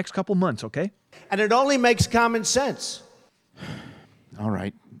decision in the next couple months, okay? And it only makes common sense. All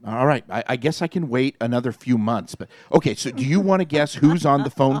right. I guess I can wait another few months. But okay, so do you want to guess who's on the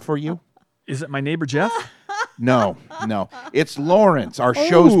phone for you? Is it my neighbor Jeff? No. It's Lawrence, our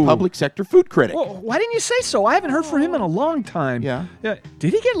show's public sector food critic. Well, why didn't you say so? I haven't heard from him in a long time. Yeah.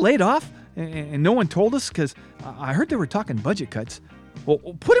 Did he get laid off? And no one told us? Because I heard they were talking budget cuts. Well,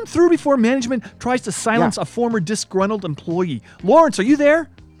 put him through before management tries to silence a former disgruntled employee. Lawrence, are you there?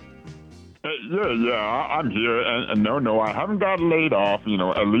 Yeah, I'm here, and no, I haven't got laid off,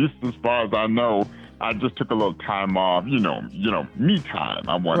 at least as far as I know. I just took a little time off, me time,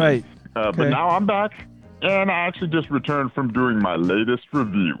 I wanted. Right. But now I'm back, and I actually just returned from doing my latest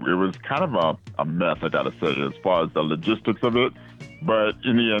review. It was kind of a mess, I gotta say, as far as the logistics of it, but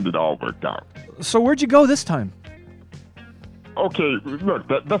in the end, it all worked out. So where'd you go this time? Okay, look,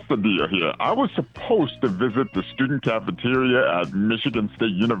 that's the deal here. I was supposed to visit the student cafeteria at Michigan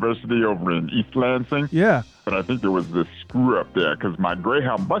State University over in East Lansing. Yeah. But I think there was this screw up there because my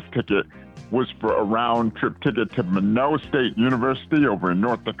Greyhound bus ticket was for a round-trip ticket to Monroe State University over in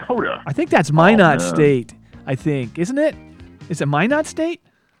North Dakota. I think that's Minot State, I think. Isn't it? Is it Minot State?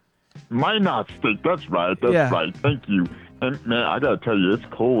 Minot State, that's right. That's right. Thank you. And, man, I got to tell you, it's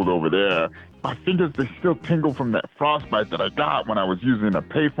cold over there. My fingers, they still tingle from that frostbite that I got when I was using a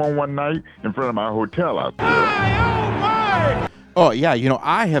payphone one night in front of my hotel out there. Oh, yeah,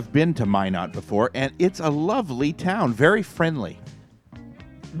 I have been to Minot before, and it's a lovely town, very friendly.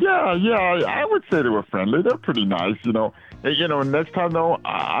 Yeah, I would say they were friendly. They're pretty nice, next time, though,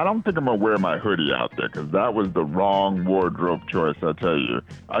 I don't think I'm going to wear my hoodie out there because that was the wrong wardrobe choice, I tell you.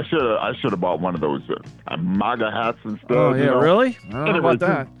 I should have bought one of those MAGA hats instead. Oh, yeah, really? I don't know about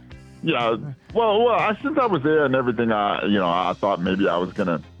that. Yeah, well, since I was there and everything, I thought maybe I was going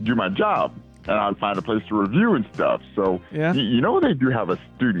to do my job and I'd find a place to review and stuff. So, they do have a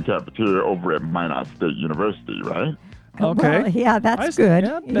student cafeteria over at Minot State University, right? Okay. Well, yeah, that's good.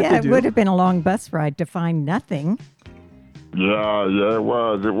 Yeah, it would have been a long bus ride to find nothing. Yeah, it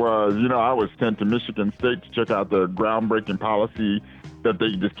was. I was sent to Michigan State to check out the groundbreaking policy that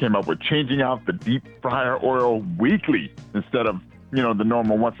they just came up with, changing out the deep fryer oil weekly instead of the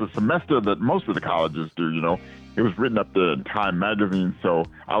normal once a semester that most of the colleges do, It was written up there in Time magazine, so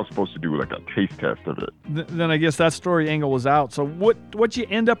I was supposed to do like a taste test of it. Then I guess that story angle was out. So what'd you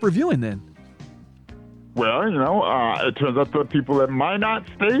end up reviewing then? Well, it turns out the people at Minot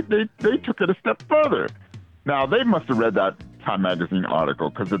State, they took it a step further. Now, they must have read that Time magazine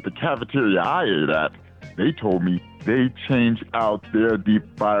article, because at the cafeteria I ate at, they told me they change out their deep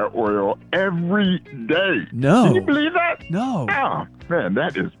fryer oil every day. No. Can you believe that? No. Oh, man,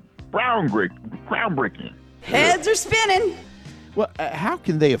 that is groundbreaking. Heads are spinning. Well, how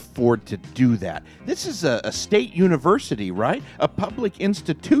can they afford to do that? This is a state university, right? A public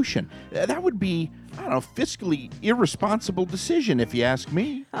institution. That would be, fiscally irresponsible decision, if you ask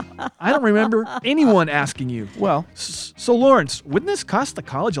me. I don't remember anyone asking you. Well, so Lawrence, wouldn't this cost the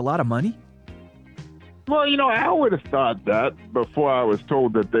college a lot of money? Well, I would have thought that before I was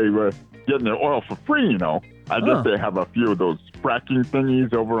told that they were getting their oil for free, I guess they have a few of those fracking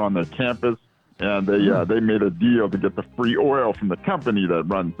thingies over on their campus, and they made a deal to get the free oil from the company that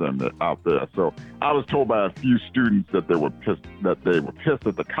runs them out there. So I was told by a few students that they were pissed that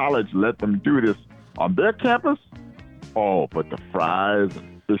the college let them do this on their campus. Oh, but the fries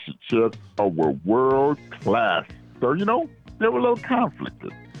and fish and chips were world class. So, they were a little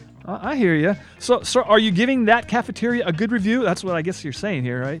conflicted. I hear you. So are you giving that cafeteria a good review? That's what I guess you're saying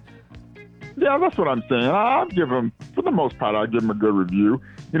here, right? Yeah, that's what I'm saying. I'll give them, for the most part, I'll give them a good review.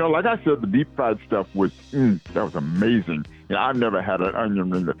 Like I said, the deep fried stuff was, that was amazing. I've never had an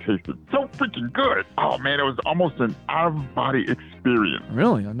onion ring that tasted so freaking good. Oh, man, it was almost an out-of-body experience.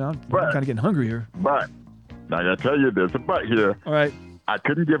 Really? I'm kind of getting hungry here. But, I got to tell you, there's a but here. All right. I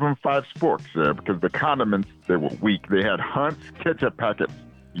couldn't give them 5 sporks because the condiments, they were weak. They had Hunt's ketchup packets.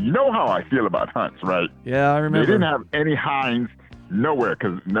 You know how I feel about Hunt's, right? Yeah, I remember. They didn't have any Heinz nowhere,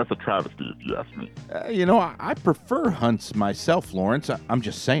 because that's a travesty if you ask me. I prefer Hunt's myself, Lawrence. I'm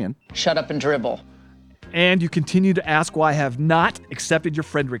just saying. Shut up and dribble. And you continue to ask why I have not accepted your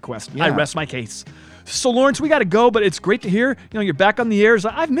friend request. Yeah. I rest my case. So, Lawrence, we got to go, but it's great to hear. You're back on the air.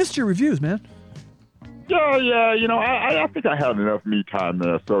 I've missed your reviews, man. Yeah. I think I had enough me time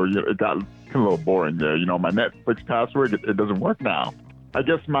there, so it got a little boring there. My Netflix password, it doesn't work now. I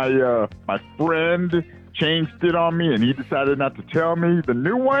guess my friend changed it on me, and he decided not to tell me the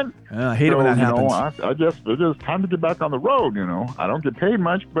new one. I hate it when that happens. I guess it's time to get back on the road. I don't get paid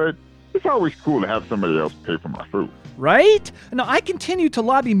much, but it's always cool to have somebody else pay for my food. Right? Now, I continue to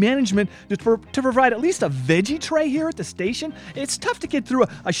lobby management to provide at least a veggie tray here at the station. It's tough to get through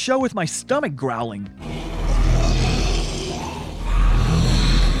a show with my stomach growling.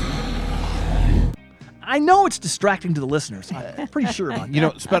 I know it's distracting to the listeners. I'm pretty sure about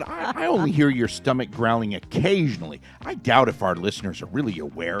that. Spud, I only hear your stomach growling occasionally. I doubt if our listeners are really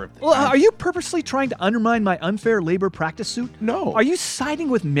aware of this. Well, are you purposely trying to undermine my unfair labor practice suit? No. Are you siding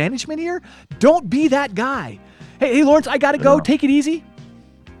with management here? Don't be that guy. Hey, Lawrence, I got to go. Take it easy.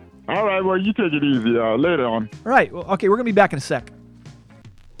 All right, well, you take it easy. Later on. All right. Well, okay, we're going to be back in a sec.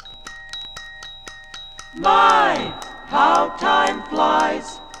 My, how time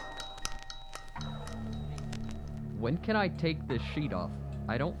flies. When can I take this sheet off?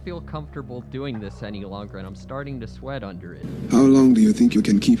 I don't feel comfortable doing this any longer, and I'm starting to sweat under it. How long do you think you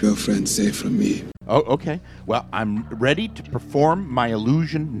can keep your friend safe from me? Oh, okay. Well, I'm ready to perform my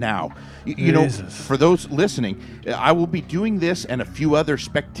illusion now. For those listening, I will be doing this and a few other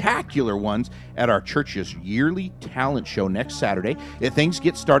spectacular ones at our church's yearly talent show next Saturday. Things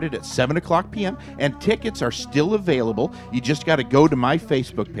get started at 7 o'clock p.m., and tickets are still available. You just got to go to my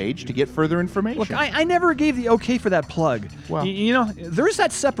Facebook page to get further information. Look, I never gave the okay for that plug. Well, there is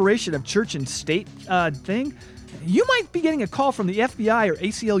that separation of church and state thing. You might be getting a call from the FBI or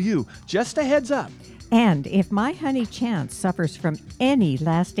ACLU. Just a heads up. And if my honey Chance suffers from any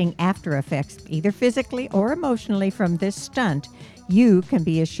lasting after effects, either physically or emotionally from this stunt, you can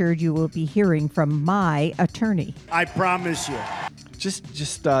be assured you will be hearing from my attorney. I promise you.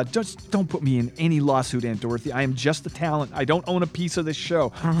 Just don't put me in any lawsuit, Aunt Dorothy. I am just the talent. I don't own a piece of this show.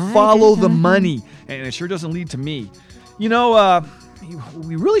 Follow the money, and it sure doesn't lead to me.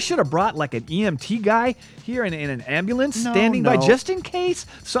 We really should have brought like an EMT guy here in an ambulance standing by just in case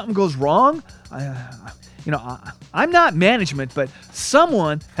something goes wrong. I'm not management, but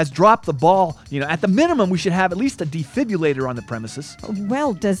someone has dropped the ball. At the minimum, we should have at least a defibrillator on the premises.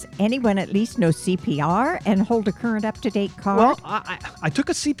 Well, does anyone at least know CPR and hold a current up-to-date card? Well, I took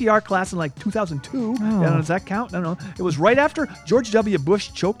a CPR class in like 2002. Does that count? I don't know. It was right after George W.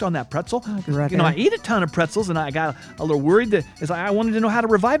 Bush choked on that pretzel. I ate a ton of pretzels, and I got a little worried that I wanted to know how to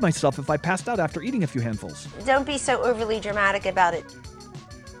revive myself if I passed out after eating a few handfuls. Don't be so overly dramatic about it.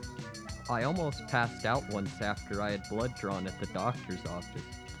 I almost passed out once after I had blood drawn at the doctor's office.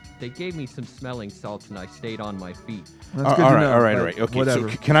 They gave me some smelling salts and I stayed on my feet. That's good to know, all right. Okay, whatever.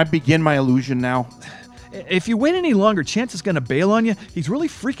 So can I begin my illusion now? If you wait any longer, Chance is going to bail on you. He's really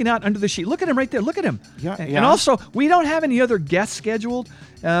freaking out under the sheet. Look at him right there. Look at him. Yeah. And also, we don't have any other guests scheduled.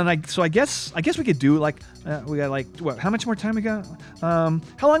 And I guess we could do we got what? How much more time we got? How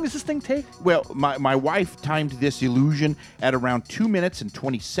long does this thing take? Well, my wife timed this illusion at around 2 minutes and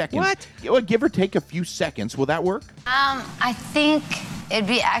 20 seconds. What? Well, give or take a few seconds. Will that work? I think it'd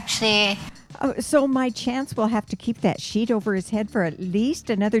be actually... So my Chance will have to keep that sheet over his head for at least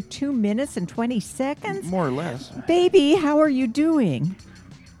another 2 minutes and 20 seconds? More or less. Baby, how are you doing?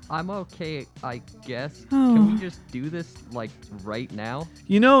 I'm okay, I guess. Oh. Can we just do this, right now?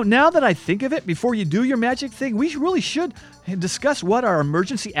 Now that I think of it, before you do your magic thing, we really should discuss what our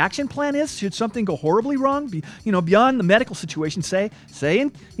emergency action plan is should something go horribly wrong, beyond the medical situation, say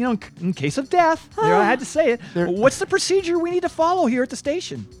in case of death. There, I had to say it. What's the procedure we need to follow here at the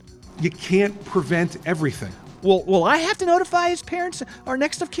station? You can't prevent everything. Will I have to notify his parents or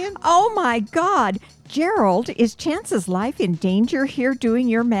next of kin? Oh, my God. Gerald, is Chance's life in danger here doing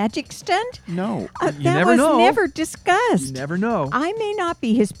your magic stunt? No. You that never was know. never discussed. You never know. I may not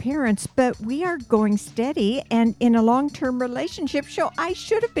be his parents, but we are going steady and in a long-term relationship, so I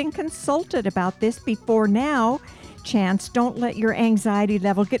should have been consulted about this before now. Chance, don't let your anxiety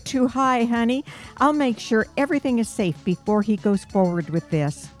level get too high, honey. I'll make sure everything is safe before he goes forward with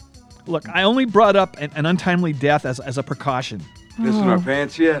this. Look, I only brought up an untimely death as a precaution. Pissing our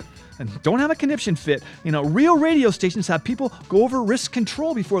pants yet? And don't have a conniption fit. Real radio stations have people go over risk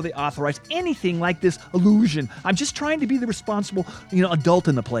control before they authorize anything like this illusion. I'm just trying to be the responsible, adult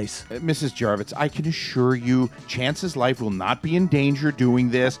in the place. Mrs. Jarvitz, I can assure you, Chance's life will not be in danger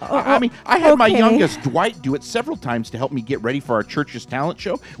doing this. I had my youngest, Dwight, do it several times to help me get ready for our church's talent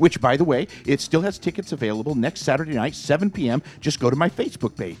show, which, by the way, it still has tickets available next Saturday night, 7 p.m. Just go to my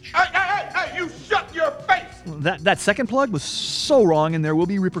Facebook page. Hey, you shut your face! That second plug was so wrong, and there will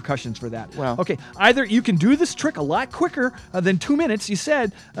be repercussions for that. Well, okay, either you can do this trick a lot quicker than 2 minutes you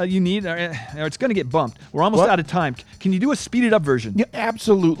said you need, or it's going to get bumped. We're almost out of time. Can you do a speeded up version? Yeah,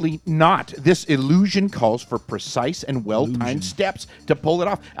 absolutely not. This illusion calls for precise and well-timed steps to pull it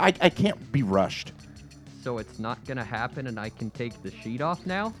off. I can't be rushed. So it's not gonna happen and I can take the sheet off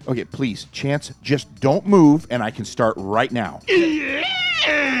now? Okay, please, Chance, just don't move and I can start right now.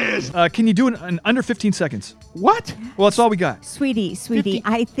 Can you do it in under 15 seconds? What? Well, that's all we got. Sweetie,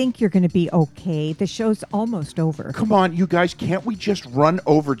 I think you're going to be okay. The show's almost over. Come on, you guys, can't we just run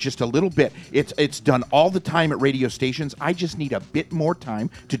over just a little bit? It's done all the time at radio stations. I just need a bit more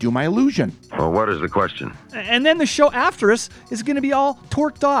time to do my illusion. Well, what is the question? And then the show after us is going to be all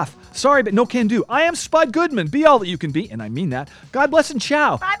torqued off. Sorry, but no can do. I am Spud Goodman. Be all that you can be, and I mean that. God bless and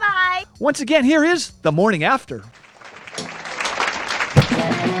ciao. Bye-bye. Once again, here is The Morning After.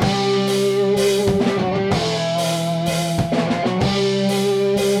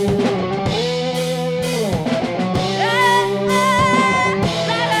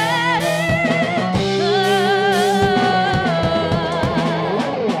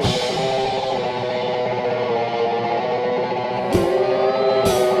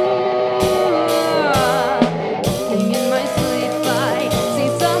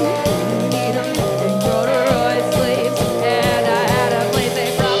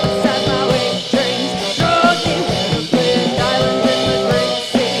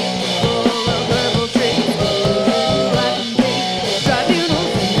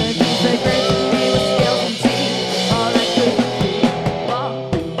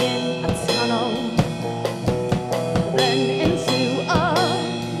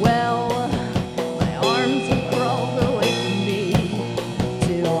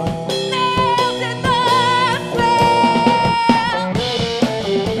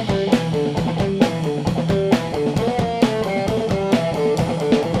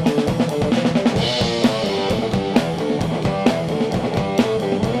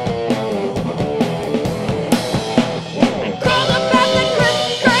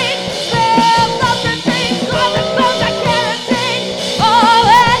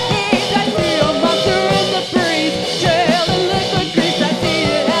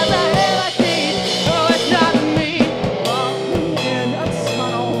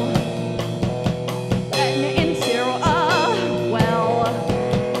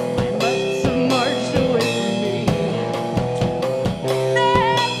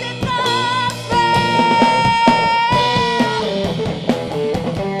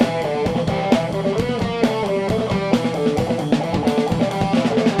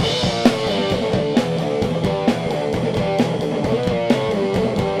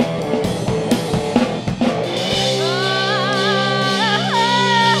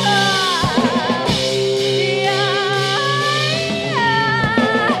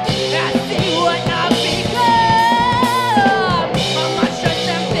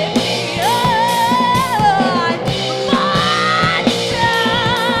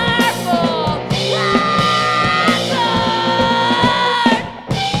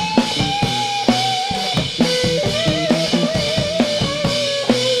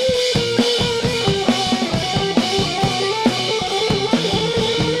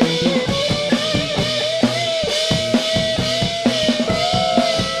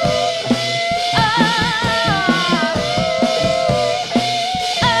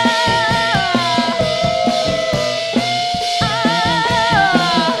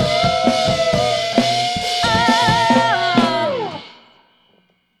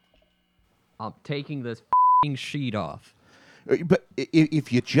 I'm taking this sheet off. But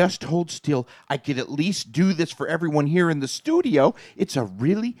if you just hold still, I could at least do this for everyone here in the studio. It's a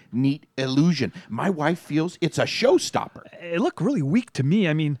really neat illusion. My wife feels it's a showstopper. It looked really weak to me.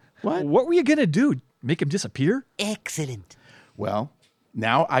 I mean, what were you going to do? Make him disappear? Excellent. Well,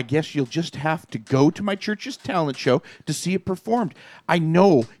 now I guess you'll just have to go to my church's talent show to see it performed. I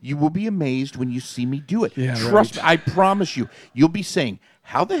know you will be amazed when you see me do it. Yeah, Trust right. me, I promise you. You'll be saying,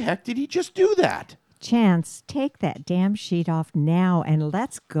 how the heck did he just do that? Chance, take that damn sheet off now and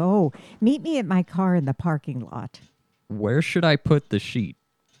let's go. Meet me at my car in the parking lot. Where should I put the sheet?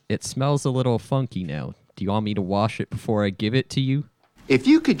 It smells a little funky now. Do you want me to wash it before I give it to you? If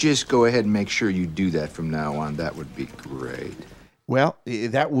you could just go ahead and make sure you do that from now on, that would be great. Well,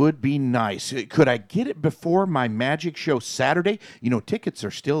 that would be nice. Could I get it before my magic show Saturday? Tickets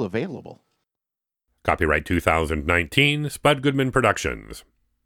are still available. Copyright 2019, Spud Goodman Productions.